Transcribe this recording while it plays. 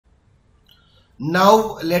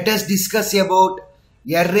Now let us discuss about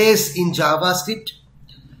arrays in JavaScript.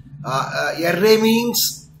 Array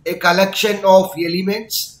means a collection of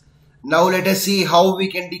elements. Now let us see how we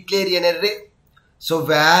can declare an array. So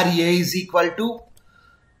where a is equal to,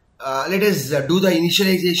 let us do the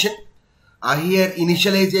initialization. Here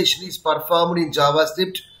initialization is performed in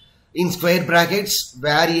JavaScript in square brackets,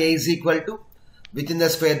 where a is equal to, within the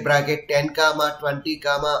square bracket 10 comma 20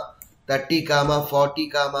 comma 30 comma 40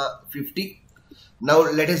 comma 50. Now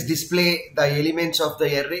let us display the elements of the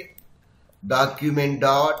array. Document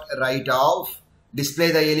dot write off,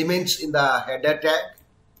 display the elements in the header tag.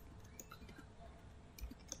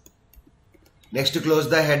 Next, to close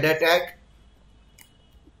the header tag.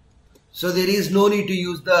 So there is no need to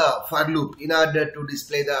use the for loop in order to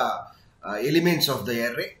display the elements of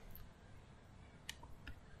the array.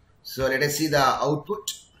 So let us see the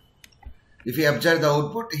output. If you observe the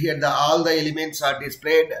output, here all the elements are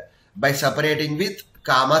displayed by separating with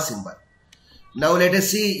comma symbol. Now let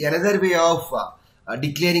us see another way of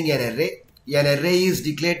declaring an array. An array is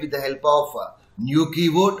declared with the help of new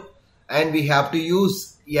keyword, and we have to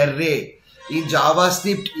use array. In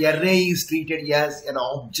JavaScript, array is treated as an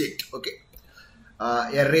object. Okay,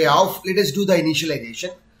 array of, let us do the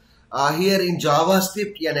initialization. Here in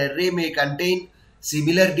JavaScript, an array may contain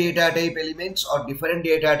similar data type elements or different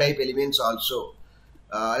data type elements also.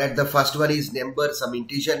 Let the first one is number, some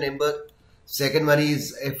integer number. Second one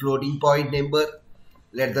is a floating point number.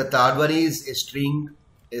 Let the third one is a string.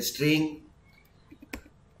 Next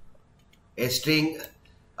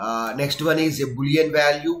one is a boolean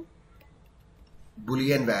value.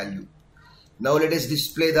 Now let us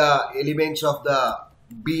display the elements of the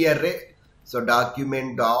B array. So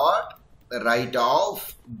document dot write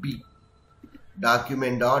off B.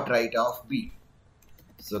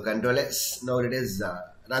 So Control S. Now let us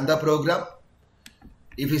run the program.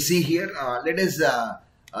 If you see here, let us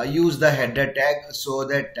use the header tag so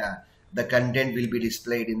that the content will be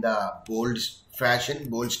displayed in the bold fashion,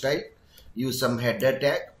 bold style. Use some header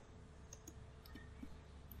tag.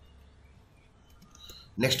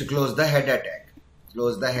 Next, close the header tag.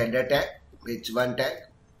 H1 tag.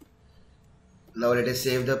 Now let us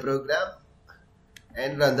save the program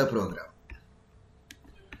and run the program.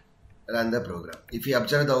 If you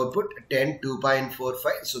observe the output, 10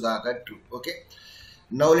 2.45 Sudhakar 2. Okay.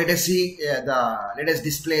 Now let us see let us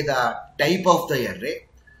display the type of the array.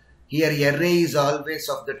 Here array is always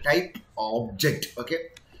of the type object.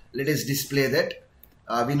 Okay. Let us display that.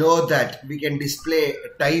 We know that we can display a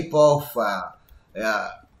type of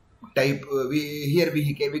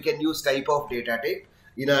we can use type of data type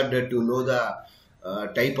in order to know the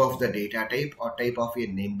type of the data type or type of a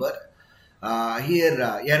number. Here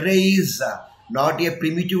array is not a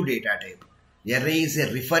primitive data type. Array is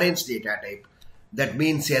a reference data type. That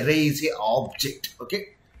means array is a object.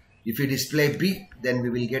 Okay. If you display B, then we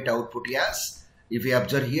will get output as, if you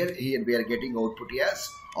observe here we are getting output as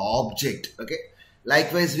object. Okay.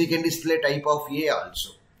 Likewise, we can display type of A also.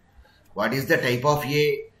 What is the type of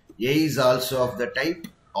A? A is also of the type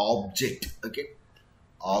object. Okay.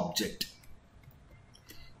 Object.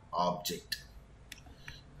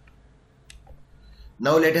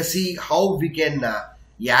 Now let us see how we can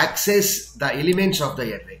access the elements of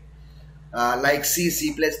the array. Like C,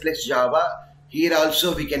 C++, Java, here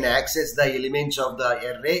also we can access the elements of the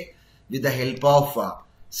array with the help of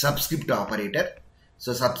subscript operator.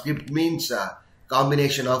 So subscript means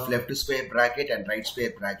combination of left square bracket and right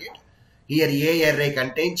square bracket. Here A array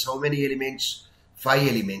contains how many elements? 5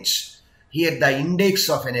 elements. Here the index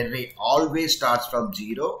of an array always starts from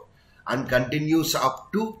 0 and continues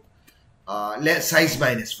up to size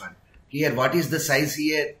minus 1. Here what is the size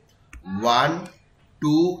here? 1,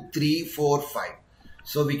 2, 3, 4, 5.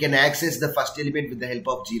 So we can access the first element with the help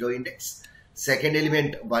of 0 index. Second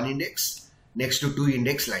element 1 index. Next to 2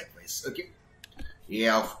 index likewise. Okay. A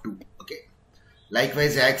of 2. Okay.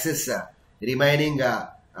 Likewise access remaining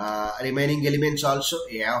elements also.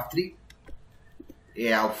 A of 3.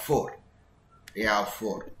 A of 4.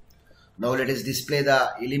 Now let us display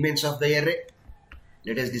the elements of the array.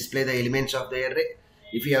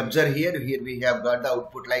 If you observe here we have got the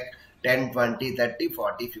output like 10, 20, 30,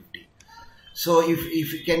 40, 50. So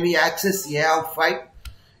if can we access A of 5?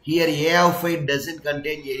 Here A of 5 doesn't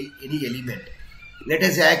contain any element. Let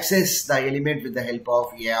us access the element with the help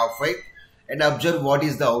of A of 5 and observe what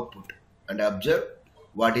is the output.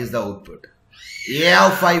 A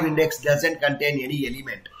of 5 index doesn't contain any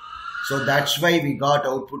element. So that's why we got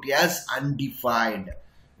output as undefined.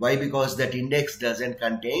 Why? Because that index doesn't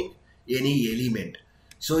contain any element.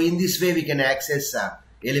 So in this way we can access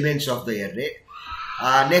elements of the array.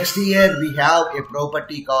 Next here we have a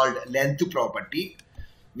property called length property.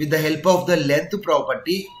 With the help of the length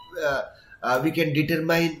property, we can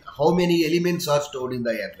determine how many elements are stored in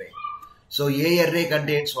the array. So a array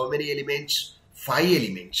contains how many elements? 5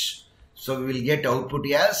 elements. So we will get output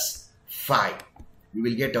as 5. We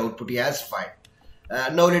will get output as 5.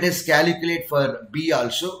 Now let us calculate for B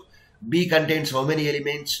also. B contains how many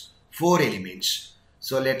elements? 4 elements.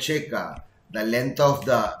 So let's check the length of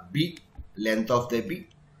the B. Length of the B.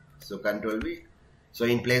 So control B. So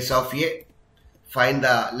in place of A, find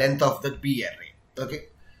the length of the B array. Okay.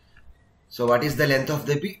 So what is the length of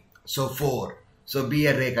the B? So 4. So B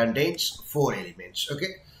array contains 4 elements. Okay.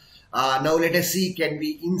 Now let us see, can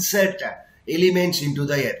we insert elements into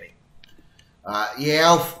the array? A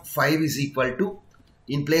of 5 is equal to,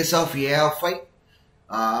 in place of A of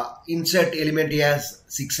 5, insert element as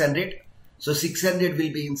 600. So 600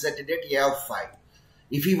 will be inserted at A of 5.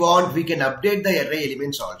 If we want, we can update the array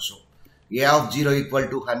elements also. A of 0 equal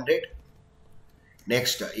to 100.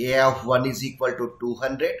 Next, A of 1 is equal to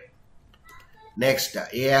 200. Next,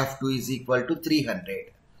 A of 2 is equal to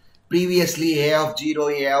 300. Previously, A of 0,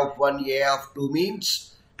 A of 1, A of 2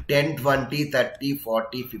 means 10, 20, 30,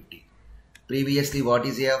 40, 50. Previously, what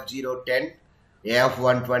is A of 0? 10. A of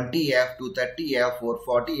 1, 20, A of 2, 30, A of 4,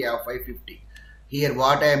 40, A of 5, 50. Here,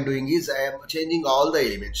 what I am doing is, I am changing all the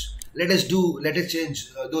elements. Let us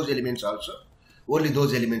change those elements also. Only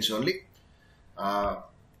those elements only.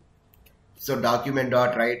 So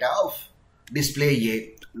document.write of display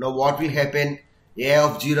A. Now what will happen? A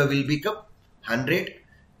of 0 will become 100.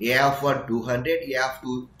 A of 1 200. A of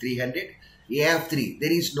 2 300. A of 3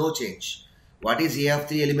 there is no change. What is A of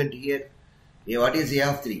 3 element here? What is A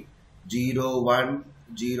of 3? 0 1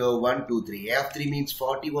 0 1 2 3. A of 3 means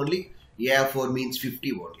 40 only. A of 4 means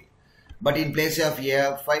 50 only. But in place of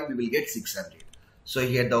A of 5 we will get 600. So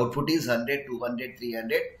here the output is 100, 200,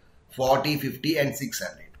 300, 40, 50 and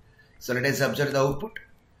 600. So let us observe the output.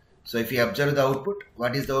 So if you observe the output,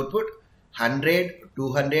 what is the output? 100,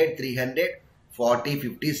 200, 300, 40,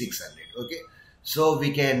 50, 600. Okay. So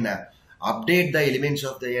we can update the elements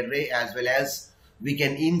of the array, as well as we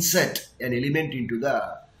can insert an element into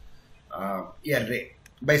the array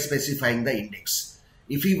by specifying the index.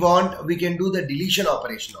 If we want, we can do the deletion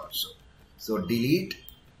operation also. So delete.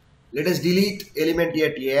 Let us delete element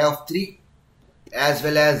at A of 3 as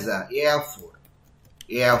well as A of 4.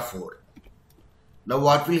 A of 4. Now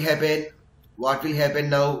what will happen? What will happen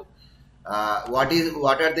now? What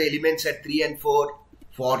are the elements at 3 and 4?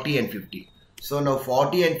 40 and 50. So now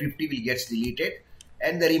 40 and 50 will get deleted,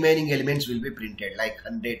 and the remaining elements will be printed like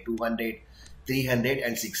 100, 200, 300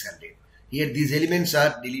 and 600. Here these elements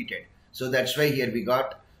are deleted. So that's why here we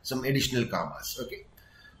got some additional commas. Okay.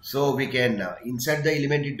 So we can insert the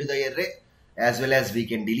element into the array, as well as we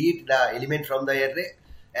can delete the element from the array,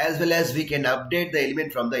 as well as we can update the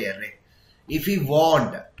element from the array. If we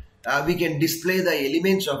want, we can display the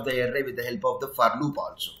elements of the array with the help of the for loop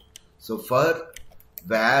also. So for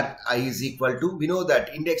where I is equal to, we know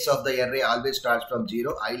that index of the array always starts from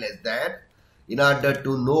 0, I less than. In order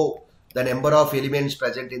to know the number of elements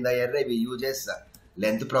present in the array, we use as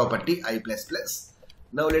length property I++.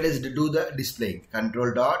 Now let us do the displaying.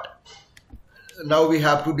 Control dot. Now we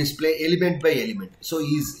have to display element by element. So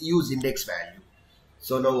use index value.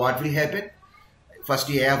 So now what will happen? First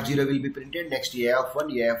A of 0 will be printed. Next A of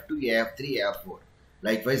 1, A of 2, A of 3, A of 4.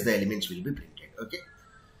 Likewise the elements will be printed. Okay.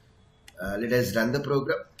 Let us run the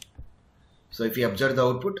program. So if you observe the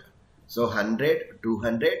output, so 100,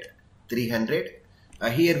 200, 300.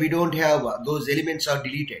 Here we don't have those elements are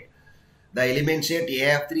deleted. The elements at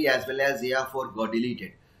A of 3 as well as A of 4 got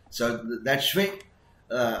deleted. So that's why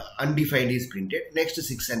undefined is printed. Next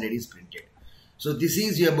 600 is printed. So this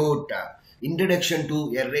is about introduction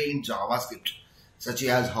to array in JavaScript, such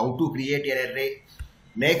as how to create an array.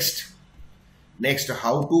 Next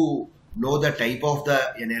how to know the type of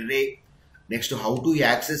an array. Next how to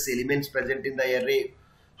access elements present in the array.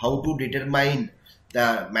 How to determine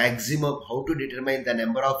the maximum, how to determine the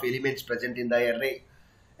number of elements present in the array,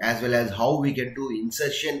 as well as how we can do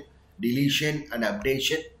insertion, deletion and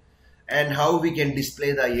updation, and how we can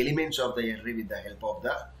display the elements of the array with the help of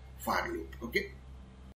the for loop. Okay.